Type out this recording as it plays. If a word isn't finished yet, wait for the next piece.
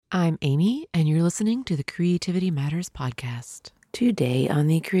I'm Amy, and you're listening to the Creativity Matters podcast. Today on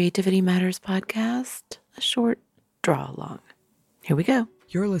the Creativity Matters podcast, a short draw along. Here we go.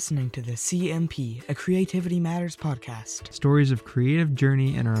 You're listening to the CMP, a Creativity Matters podcast. Stories of creative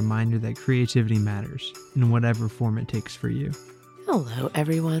journey and a reminder that creativity matters in whatever form it takes for you. Hello,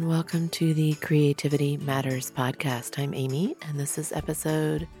 everyone. Welcome to the Creativity Matters podcast. I'm Amy, and this is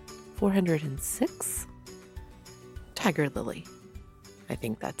episode 406, Tiger Lily. I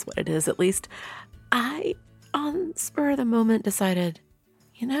think that's what it is, at least. I, on spur of the moment, decided,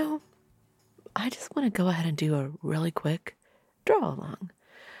 I just want to go ahead and do a really quick draw along.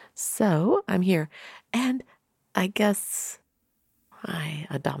 So I'm here, and I guess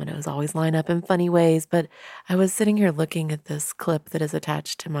dominoes always line up in funny ways, but I was sitting here looking at this clip that is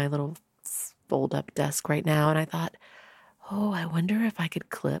attached to my little fold-up desk right now, and I thought, I wonder if I could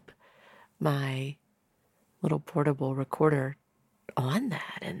clip my little portable recorder on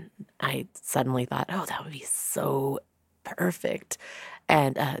that. And I suddenly thought, that would be so perfect.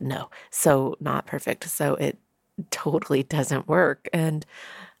 And no, so not perfect. So it totally doesn't work. And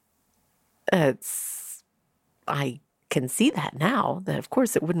I can see that now, that of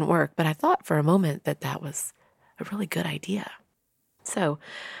course it wouldn't work, but I thought for a moment that was a really good idea. So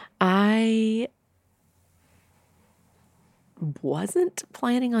I wasn't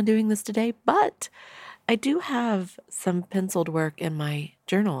planning on doing this today, but I do have some penciled work in my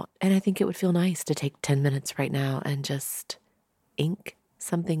journal, and I think it would feel nice to take 10 minutes right now and just ink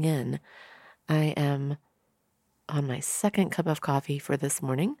something in. I am on my second cup of coffee for this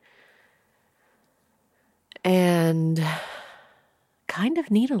morning and kind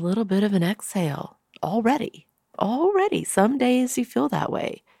of need a little bit of an exhale already. Some days you feel that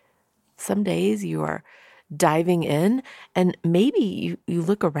way. Some days you are diving in, and maybe you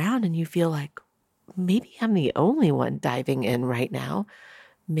look around and you feel like, maybe I'm the only one diving in right now.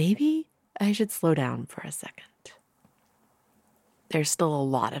 Maybe I should slow down for a second. There's still a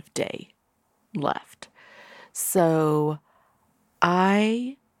lot of day left. So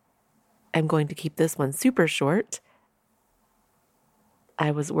I am going to keep this one super short.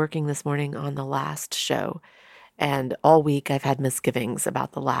 I was working this morning on the last show, and all week I've had misgivings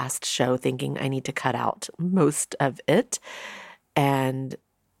about the last show, thinking I need to cut out most of it. And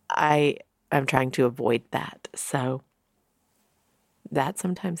I'm trying to avoid that. So that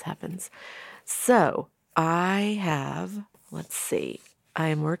sometimes happens. So I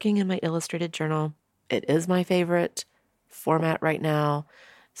am working in my illustrated journal. It is my favorite format right now.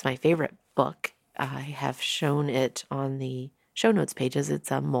 It's my favorite book. I have shown it on the show notes pages.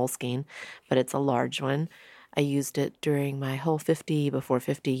 It's a Moleskine, but it's a large one. I used it during my whole 50 before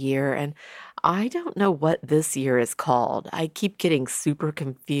 50 year, and I don't know what this year is called. I keep getting super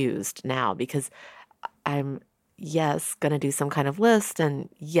confused now because I'm, going to do some kind of list, and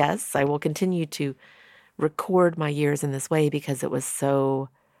yes, I will continue to record my years in this way because it was so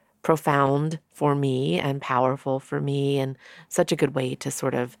profound for me and powerful for me, and such a good way to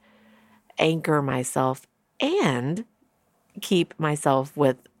sort of anchor myself and keep myself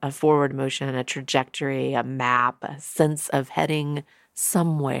with a forward motion, a trajectory, a map, a sense of heading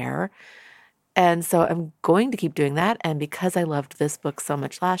somewhere. And so I'm going to keep doing that. And because I loved this book so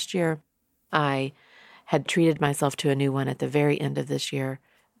much last year, I had treated myself to a new one at the very end of this year,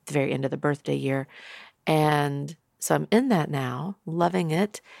 the very end of the birthday year. And so I'm in that now, loving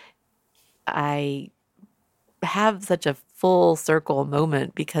it. I have such a full circle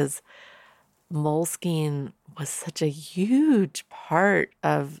moment because Moleskine was such a huge part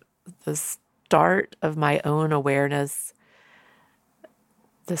of the start of my own awareness,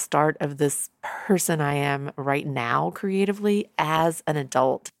 the start of this person I am right now creatively as an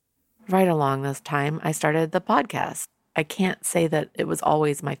adult. Right along this time, I started the podcast. I can't say that it was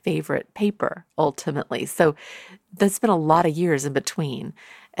always my favorite paper, ultimately. So there's been a lot of years in between,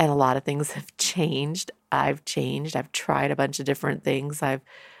 and a lot of things have changed. I've changed. I've tried a bunch of different things. I've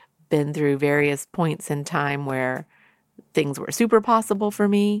been through various points in time where things were super possible for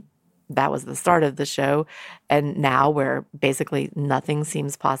me. That was the start of the show. And now where basically nothing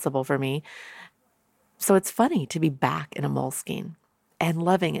seems possible for me. So it's funny to be back in a Moleskine and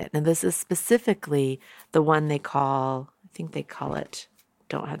loving it. And this is specifically the one I think they call it,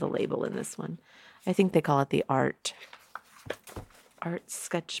 don't have the label in this one. I think they call it the art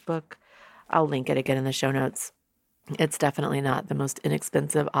sketchbook. I'll link it again in the show notes. It's definitely not the most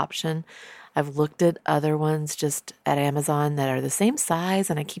inexpensive option. I've looked at other ones just at Amazon that are the same size,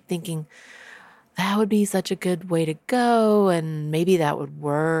 and I keep thinking that would be such a good way to go, and maybe that would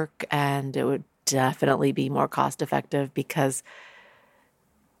work, and it would definitely be more cost effective because,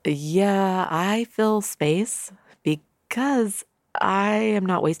 I fill space because I am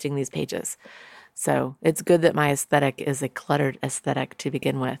not wasting these pages. So it's good that my aesthetic is a cluttered aesthetic to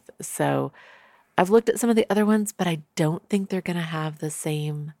begin with. So I've looked at some of the other ones, but I don't think they're going to have the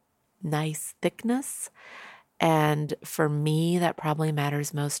same nice thickness. And for me, that probably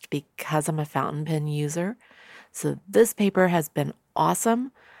matters most because I'm a fountain pen user. So this paper has been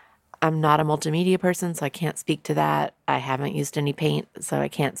awesome. I'm not a multimedia person, so I can't speak to that. I haven't used any paint, so I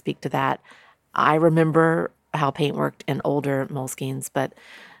can't speak to that. I remember how paint worked in older Moleskines, but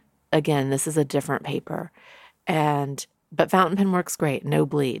again, this is a different paper. But fountain pen works great, no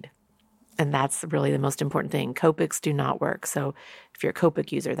bleed. And that's really the most important thing. Copics do not work. So if you're a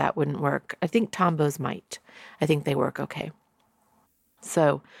Copic user, that wouldn't work. I think Tombows might. I think they work okay.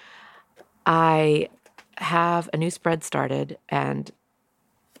 So I have a new spread started, and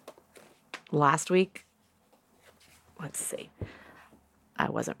last week, let's see, I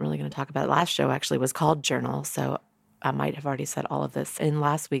wasn't really going to talk about it. Last show actually was called Journal, so I might have already said all of this. In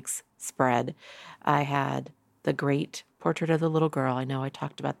last week's spread, I had the great portrait of the little girl. I know I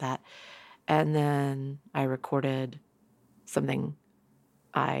talked about that. And then I recorded something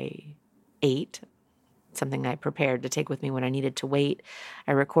I ate, something I prepared to take with me when I needed to wait.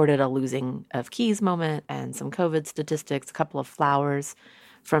 I recorded a losing of keys moment and some COVID statistics, a couple of flowers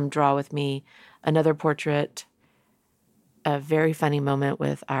from Draw With Me, another portrait, a very funny moment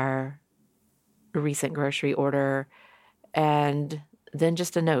with our recent grocery order, and then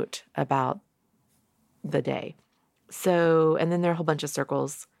just a note about the day. So, and then there are a whole bunch of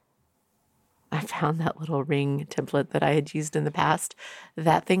circles. I found that little ring template that I had used in the past.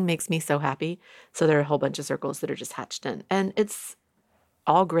 That thing makes me so happy. So there are a whole bunch of circles that are just hatched in. And it's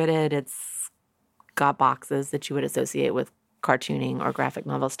all gridded. It's got boxes that you would associate with cartooning or graphic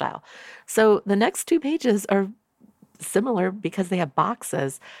novel style. So the next 2 pages are similar because they have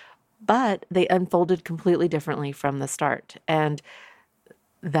boxes, but they unfolded completely differently from the start. And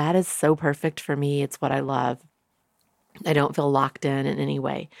that is so perfect for me. It's what I love. I don't feel locked in any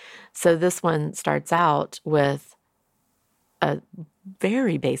way. So this one starts out with a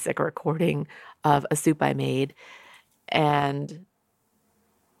very basic recording of a soup I made, and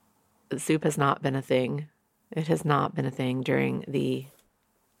soup has not been a thing. It has not been a thing during the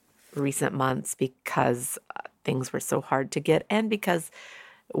recent months because things were so hard to get, and because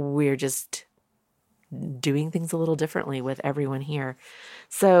we're just doing things a little differently with everyone here.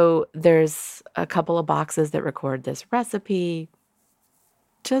 So there's a couple of boxes that record this recipe.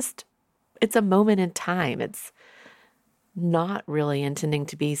 Just, it's a moment in time. It's not really intending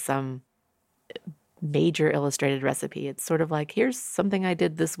to be some major illustrated recipe. It's sort of like, here's something I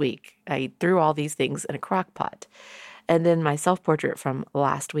did this week. I threw all these things in a crock pot. And then my self-portrait from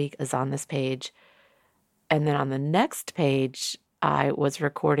last week is on this page. And then on the next page, I was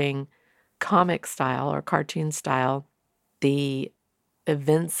recording comic style or cartoon style, the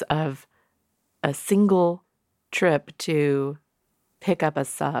events of a single trip to pick up a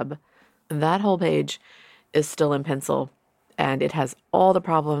sub. That whole page is still in pencil, and it has all the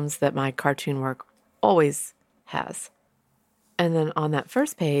problems that my cartoon work always has. And then on that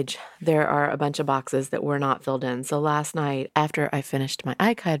first page, there are a bunch of boxes that were not filled in. So last night, after I finished my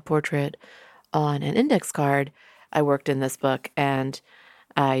iCAD portrait on an index card, I worked in this book, and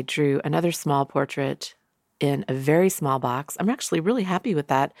I drew another small portrait in a very small box. I'm actually really happy with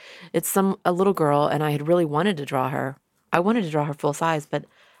that. It's a little girl, and I had really wanted to draw her. I wanted to draw her full size, but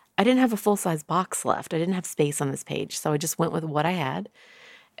I didn't have a full size box left. I didn't have space on this page, so I just went with what I had.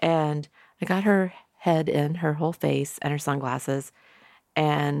 And I got her head in, her whole face, and her sunglasses.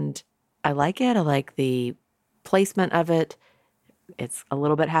 And I like it. I like the placement of it. It's a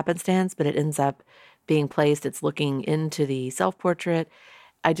little bit happenstance, but it ends up being placed. It's looking into the self-portrait.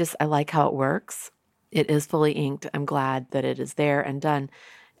 I like how it works. It is fully inked. I'm glad that it is there and done.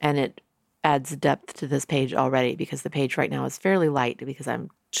 And it adds depth to this page already because the page right now is fairly light because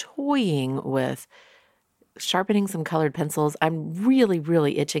I'm toying with sharpening some colored pencils. I'm really,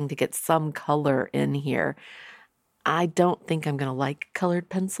 really itching to get some color in here. I don't think I'm going to like colored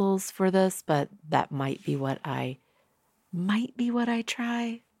pencils for this, but that might be what I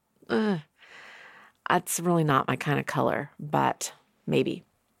try. It's really not my kind of color, but maybe.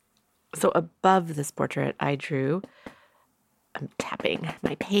 So above this portrait, I'm tapping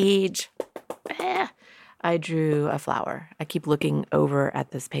my page. I drew a flower. I keep looking over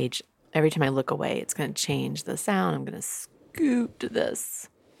at this page. Every time I look away, it's going to change the sound. I'm going to scoot this.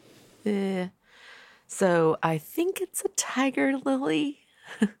 So I think it's a tiger lily.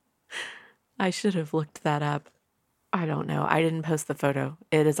 I should have looked that up. I don't know. I didn't post the photo.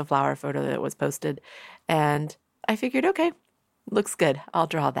 It is a flower photo that was posted. And I figured, okay, looks good. I'll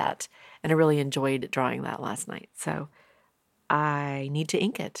draw that. And I really enjoyed drawing that last night. So I need to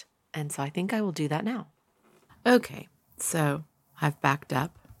ink it. And so I think I will do that now. Okay, so I've backed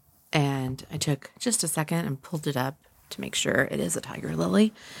up and I took just a second and pulled it up to make sure it is a tiger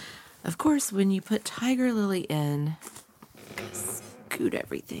lily. Of course, when you put tiger lily in, scoot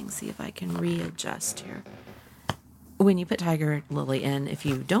everything, see if I can readjust here. When you put tiger lily in, if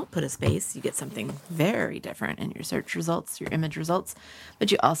you don't put a space, you get something very different in your search results, your image results.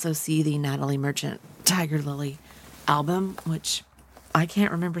 But you also see the Natalie Merchant Tiger Lily album, which I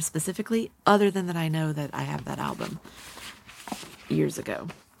can't remember specifically, other than that I know that I have that album years ago.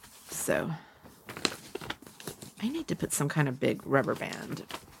 So I need to put some kind of big rubber band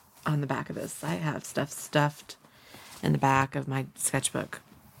on the back of this. I have stuff stuffed in the back of my sketchbook,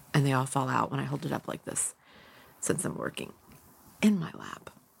 and they all fall out when I hold it up like this, since I'm working in my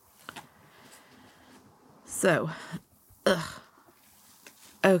lab. So,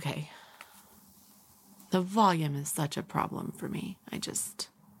 okay. The volume is such a problem for me. It's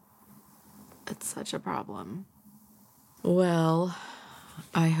such a problem. Well,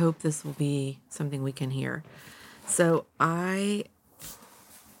 I hope this will be something we can hear. So my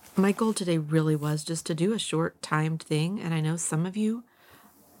goal today really was just to do a short timed thing. And I know some of you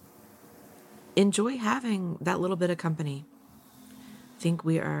enjoy having that little bit of company. I think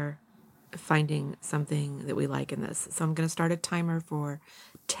we are finding something that we like in this. So I'm going to start a timer for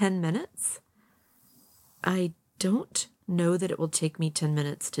 10 minutes. I don't know that it will take me 10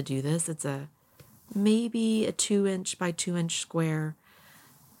 minutes to do this. It's maybe a 2-inch by 2-inch square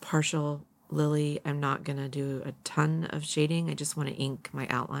partial lily. I'm not going to do a ton of shading. I just want to ink my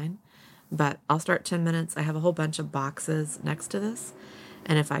outline. But I'll start 10 minutes. I have a whole bunch of boxes next to this.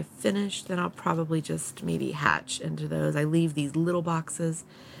 And if I finish, then I'll probably just maybe hatch into those. I leave these little boxes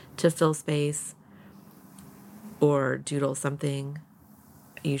to fill space or doodle something.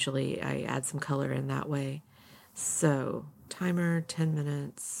 Usually I add some color in that way. So timer, 10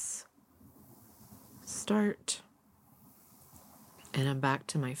 minutes, start. And I'm back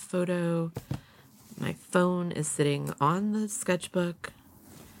to my photo. My phone is sitting on the sketchbook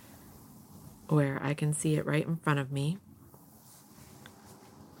where I can see it right in front of me.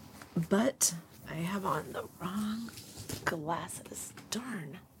 But I have on the wrong glasses.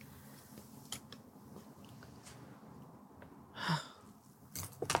 Darn.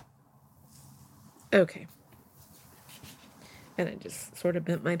 Okay. And I just sort of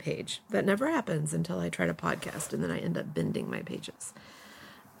bent my page. That never happens until I try to podcast, and then I end up bending my pages.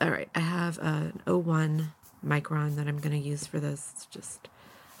 All right. I have an 01 Micron that I'm going to use for this. It's just,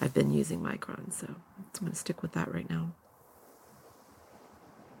 I've been using Micron, so I'm going to stick with that right now.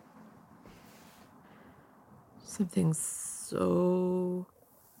 Something so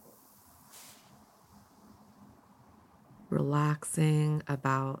relaxing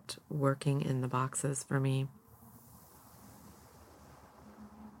about working in the boxes for me.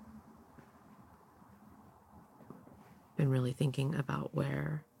 Been really thinking about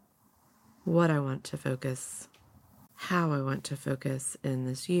what I want to focus, how I want to focus in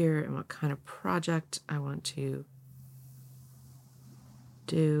this year, and what kind of project I want to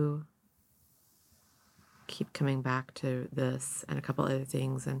do. Keep coming back to this and a couple other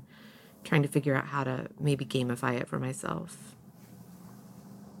things and trying to figure out how to maybe gamify it for myself.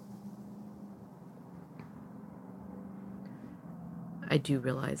 I do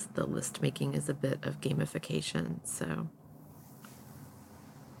realize the list making is a bit of gamification, so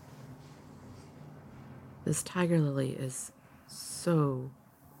this tiger lily is so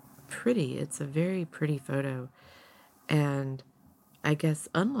pretty. It's a very pretty photo, and I guess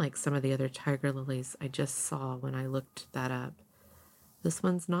unlike some of the other tiger lilies I just saw when I looked that up, this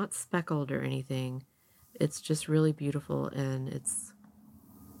one's not speckled or anything. It's just really beautiful, and it's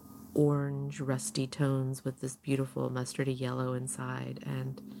orange, rusty tones with this beautiful mustardy yellow inside.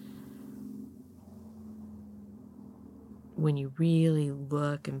 And when you really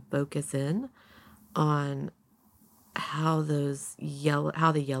look and focus in on how the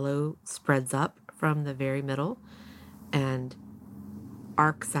yellow spreads up from the very middle and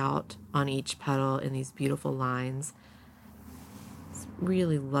arcs out on each petal in these beautiful lines, it's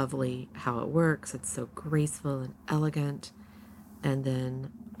really lovely how it works. It's so graceful and elegant. And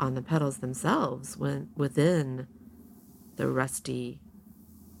then on the petals themselves, when within the rusty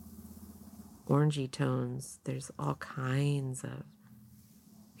orangey tones, there's all kinds of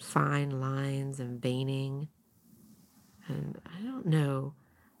fine lines and veining. And I don't know,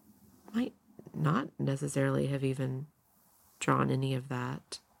 might not necessarily have even drawn any of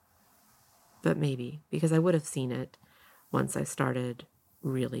that, but maybe, because I would have seen it once I started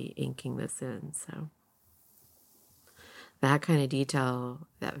really inking this in. So that kind of detail,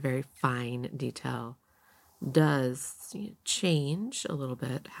 that very fine detail, does change a little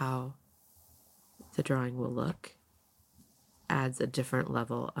bit how the drawing will look, adds a different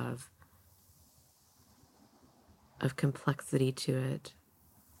level of complexity to it.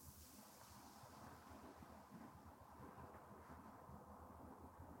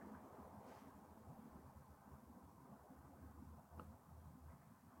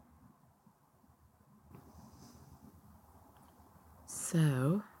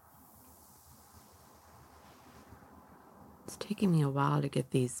 So it's taking me a while to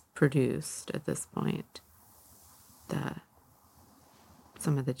get these produced at this point.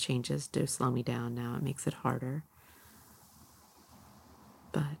 Some of the changes do slow me down now. It makes it harder.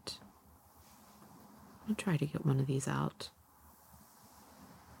 But I'll try to get one of these out.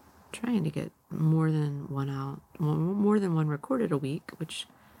 I'm trying to get more than one out, more than one recorded a week, which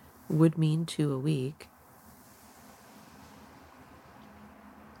would mean 2 a week.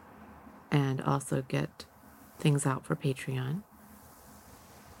 And also get things out for Patreon.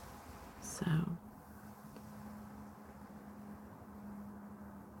 So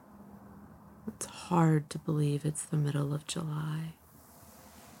it's hard to believe it's the middle of July.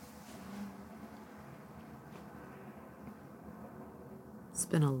 It's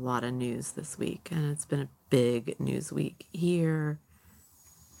been a lot of news this week, and it's been a big news week here.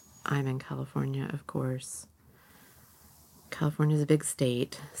 I'm in California, of course. California is a big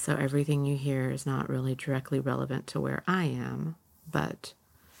state, so everything you hear is not really directly relevant to where I am, but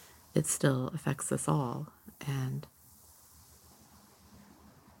it still affects us all. And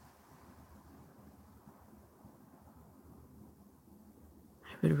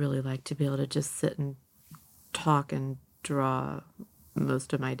I would really like to be able to just sit and talk and draw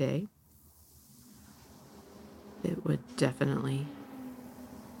most of my day. It would definitely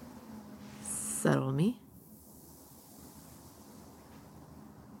settle me.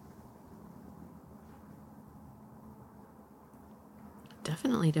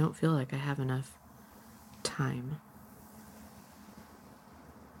 Definitely don't feel like I have enough time.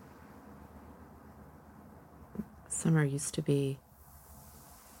 Summer used to be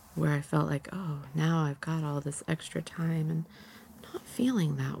where I felt like, oh, now I've got all this extra time, and not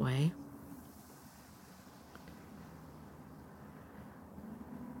feeling that way.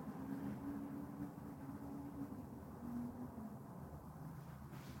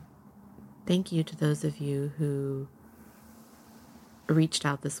 Thank you to those of you who reached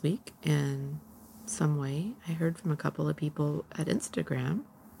out this week in some way. I heard from a couple of people at Instagram,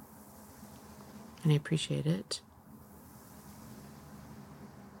 and I appreciate it.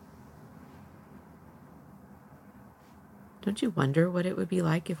 Don't you wonder what it would be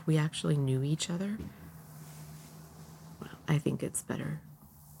like if we actually knew each other? Well, I think it's better.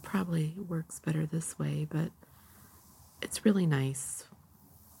 Probably works better this way, but it's really nice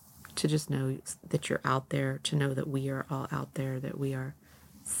to just know that you're out there, to know that we are all out there, that we are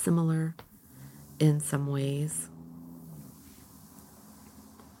similar in some ways,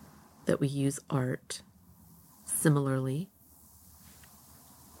 that we use art similarly.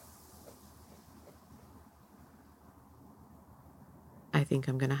 I think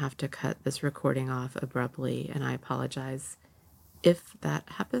I'm going to have to cut this recording off abruptly, and I apologize if that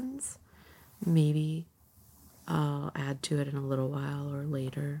happens. Maybe I'll add to it in a little while or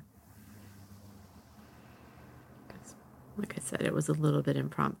later. Like I said, it was a little bit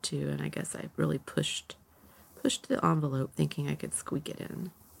impromptu, and I guess I really pushed the envelope thinking I could squeak it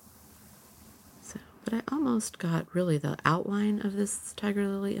in. So, but I almost got really the outline of this tiger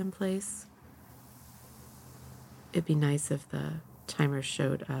lily in place. It'd be nice if the timer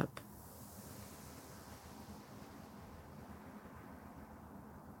showed up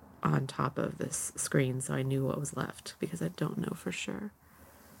on top of this screen so I knew what was left, because I don't know for sure.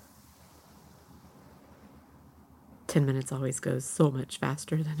 10 minutes always goes so much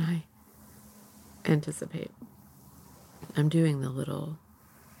faster than I anticipate. I'm doing the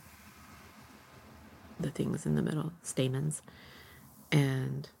things in the middle, stamens,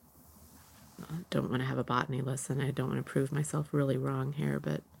 and I don't want to have a botany lesson. I don't want to prove myself really wrong here,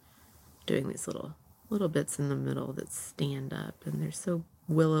 but doing these little bits in the middle that stand up, and they're so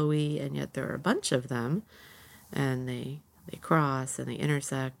willowy, and yet there are a bunch of them, and they cross and they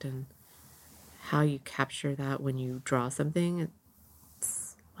intersect, and how you capture that when you draw something,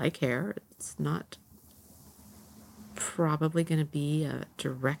 it's like hair. It's not probably going to be a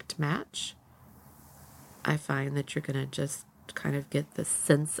direct match. I find that you're going to just kind of get the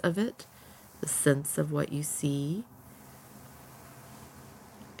sense of it, the sense of what you see.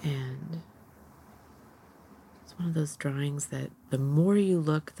 And it's one of those drawings that the more you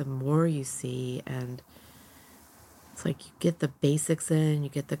look, the more you see, and It's like you get the basics in, you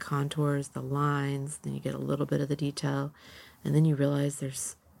get the contours, the lines, then you get a little bit of the detail, and then you realize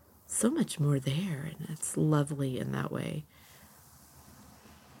there's so much more there, and it's lovely in that way.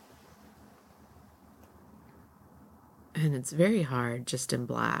 And it's very hard just in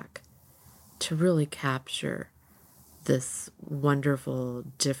black to really capture this wonderful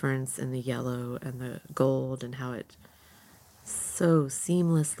difference in the yellow and the gold and how it so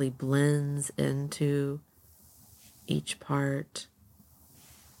seamlessly blends into each part.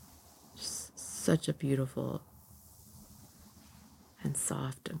 Just such a beautiful and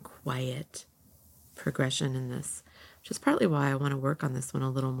soft and quiet progression in this, which is partly why I want to work on this one a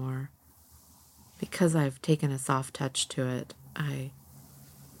little more. Because I've taken a soft touch to it, I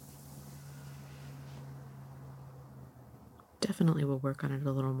definitely will work on it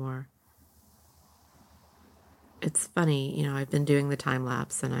a little more. It's funny, I've been doing the time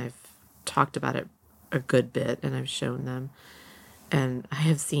lapse and I've talked about it a good bit and I've shown them. And I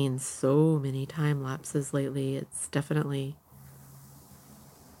have seen so many time lapses lately. It's definitely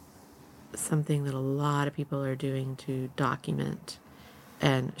something that a lot of people are doing to document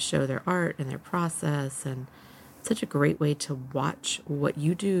and show their art and their process, and it's such a great way to watch what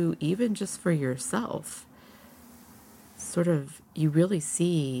you do, even just for yourself. Sort of, you really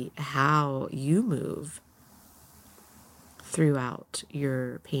see how you move throughout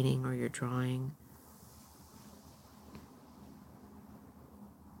your painting or your drawing.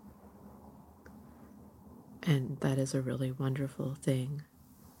 And that is a really wonderful thing.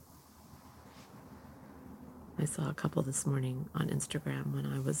 I saw a couple this morning on Instagram when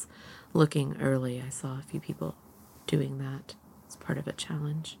I was looking early. I saw a few people doing that as part of a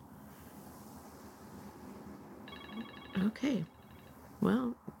challenge. Okay,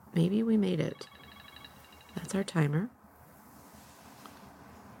 well, maybe we made it. That's our timer.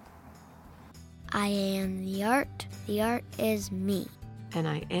 I am the art is me. And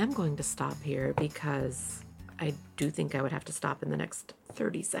I am going to stop here because I do think I would have to stop in the next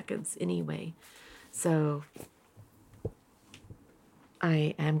 30 seconds anyway. So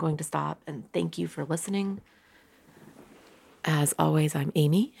I am going to stop and thank you for listening. As always, I'm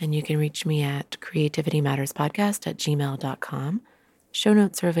Amy, and you can reach me at creativitymatterspodcast@gmail.com. Show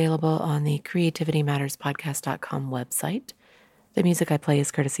notes are available on the creativitymatterspodcast.com website. The music I play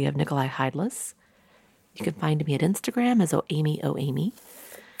is courtesy of Nikolai Heidlas. You can find me at Instagram as OAmyOAmy.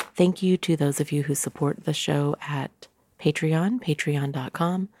 Thank you to those of you who support the show at Patreon,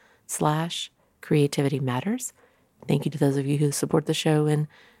 patreon.com/creativitymatters. Thank you to those of you who support the show in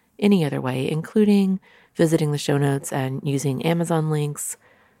any other way, including visiting the show notes and using Amazon links,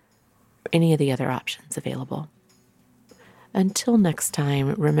 or any of the other options available. Until next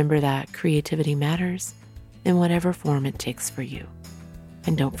time, remember that creativity matters in whatever form it takes for you.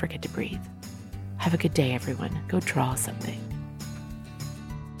 And don't forget to breathe. Have a good day, everyone. Go draw something.